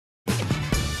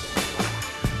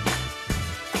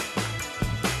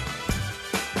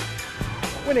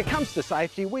When it comes to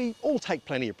safety, we all take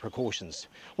plenty of precautions.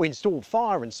 We install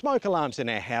fire and smoke alarms in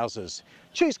our houses,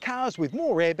 choose cars with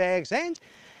more airbags and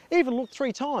even look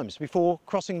 3 times before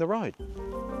crossing the road.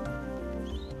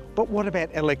 But what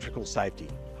about electrical safety?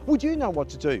 Would you know what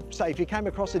to do, say if you came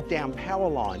across a down power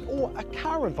line or a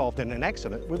car involved in an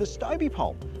accident with a Stobie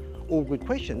pole? All good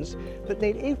questions that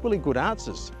need equally good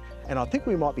answers. And I think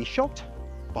we might be shocked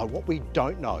by what we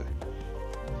don't know.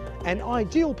 An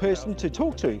ideal person to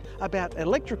talk to about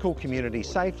electrical community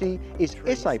safety is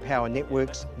SA Power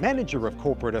Network's Manager of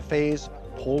Corporate Affairs,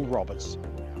 Paul Roberts.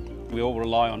 We all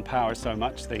rely on power so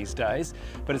much these days,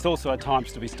 but it's also at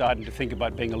times to be starting to think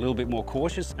about being a little bit more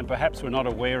cautious, and perhaps we're not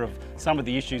aware of some of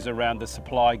the issues around the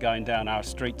supply going down our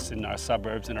streets in our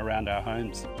suburbs and around our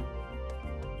homes.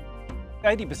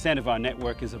 80% of our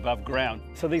network is above ground.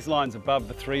 So these lines above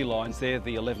the 3 lines, they're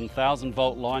the 11,000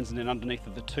 volt lines, and then underneath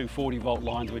are the 240 volt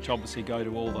lines, which obviously go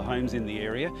to all the homes in the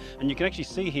area. And you can actually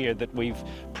see here that we've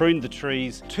pruned the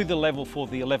trees to the level for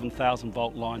the 11,000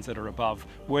 volt lines that are above.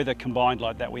 Where they're combined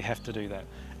like that, we have to do that.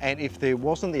 And if there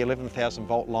wasn't the 11,000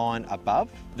 volt line above?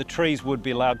 The trees would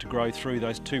be allowed to grow through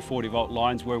those 240 volt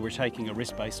lines where we're taking a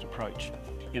risk-based approach.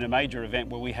 In a major event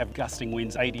where we have gusting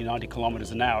winds 80, 90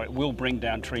 kilometres an hour, it will bring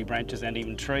down tree branches and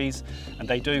even trees, and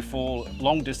they do fall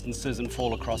long distances and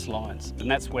fall across lines.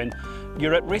 And that's when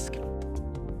you're at risk.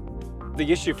 The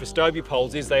issue for Stobie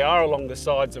poles is they are along the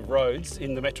sides of roads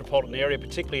in the metropolitan area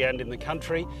particularly and in the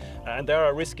country, and they are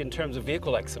a risk in terms of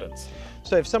vehicle accidents.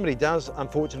 So if somebody does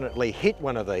unfortunately hit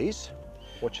one of these,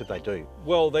 what should they do?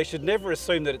 Well, they should never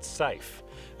assume that it's safe.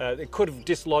 It could have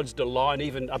dislodged a line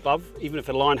even above, even if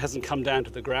a line hasn't come down to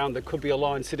the ground. There could be a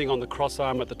line sitting on the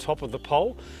crossarm at the top of the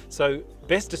pole. So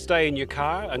best to stay in your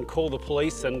car and call the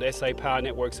police and SA Power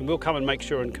Networks, and we'll come and make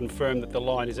sure and confirm that the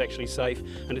line is actually safe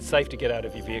and it's safe to get out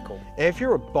of your vehicle. If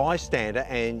you're a bystander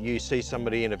and you see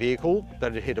somebody in a vehicle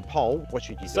that had hit a pole, what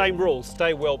should you do? Same rules,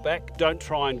 stay well back, don't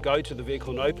try and go to the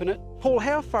vehicle and open it. Paul,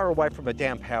 how far away from a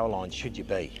down power line should you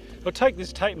be? Well, take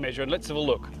this tape measure and let's have a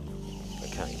look.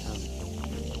 Okay.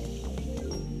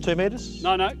 2 metres?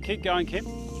 No, keep going, Kim.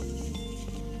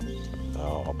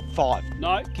 5.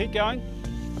 No, keep going.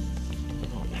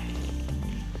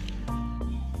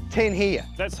 10 here.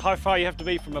 That's how far you have to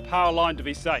be from a power line to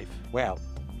be safe. Wow,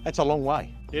 that's a long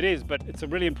way. It is, but it's a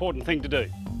really important thing to do.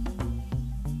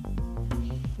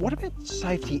 What about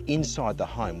safety inside the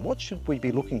home? What should we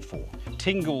be looking for?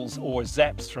 Tingles or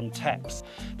zaps from taps.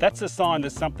 That's a sign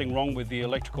there's something wrong with the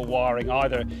electrical wiring,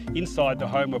 either inside the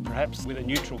home or perhaps with a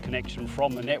neutral connection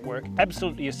from the network.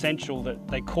 Absolutely essential that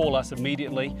they call us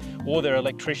immediately or their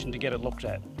electrician to get it looked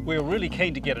at. We were really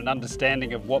keen to get an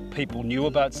understanding of what people knew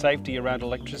about safety around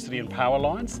electricity and power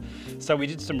lines. So we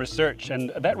did some research,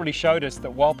 and that really showed us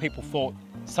that while people thought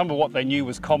some of what they knew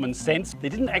was common sense, they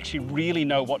didn't actually really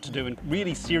know what to do in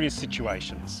really serious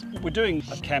situations. We're doing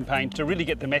a campaign to really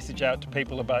get the message out to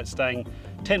people about staying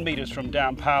 10 metres from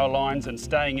down power lines and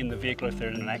staying in the vehicle if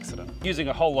they're in an accident. Using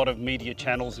a whole lot of media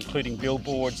channels, including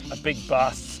billboards, a big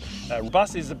bus. A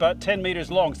bus is about 10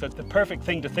 metres long, so it's the perfect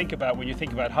thing to think about when you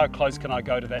think about how close can I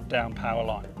go to that down power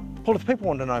line. Paul, if people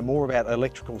want to know more about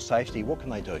electrical safety, what can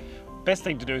they do? Best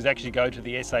thing to do is actually go to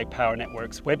the SA Power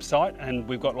Networks website, and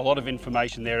we've got a lot of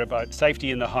information there about safety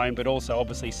in the home, but also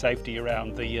obviously safety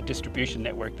around the distribution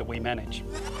network that we manage.